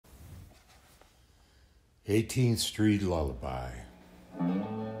18th Street Lullaby.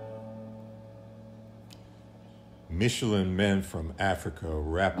 Michelin men from Africa,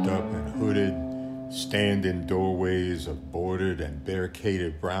 wrapped up and hooded, stand in doorways of bordered and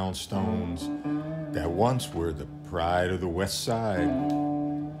barricaded brownstones that once were the pride of the West Side.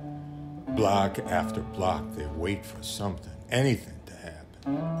 Block after block, they wait for something, anything to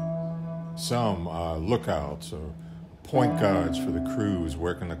happen. Some are lookouts or point guards for the crews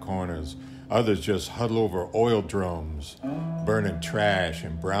working the corners. Others just huddle over oil drums, burning trash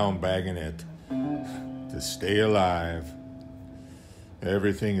and brown bagging it to stay alive.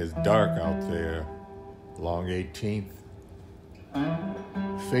 Everything is dark out there along 18th.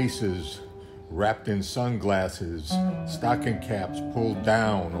 Faces wrapped in sunglasses, stocking caps pulled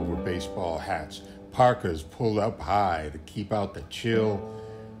down over baseball hats, parkas pulled up high to keep out the chill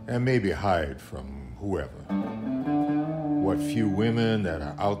and maybe hide from whoever. What few women that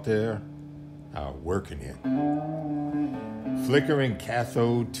are out there are working it. Flickering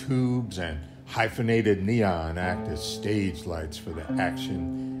cathode tubes and hyphenated neon act as stage lights for the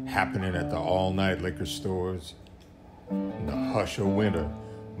action happening at the all-night liquor stores. And the hush of winter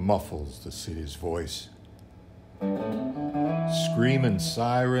muffles the city's voice. Screaming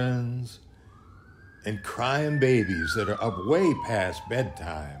sirens and crying babies that are up way past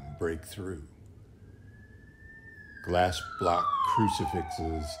bedtime break through. Glass block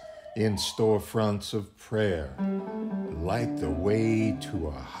crucifixes in storefronts of prayer light the way to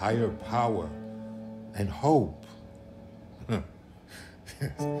a higher power and hope.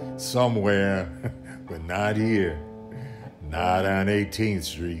 Somewhere, but not here, not on 18th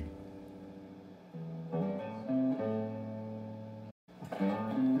Street.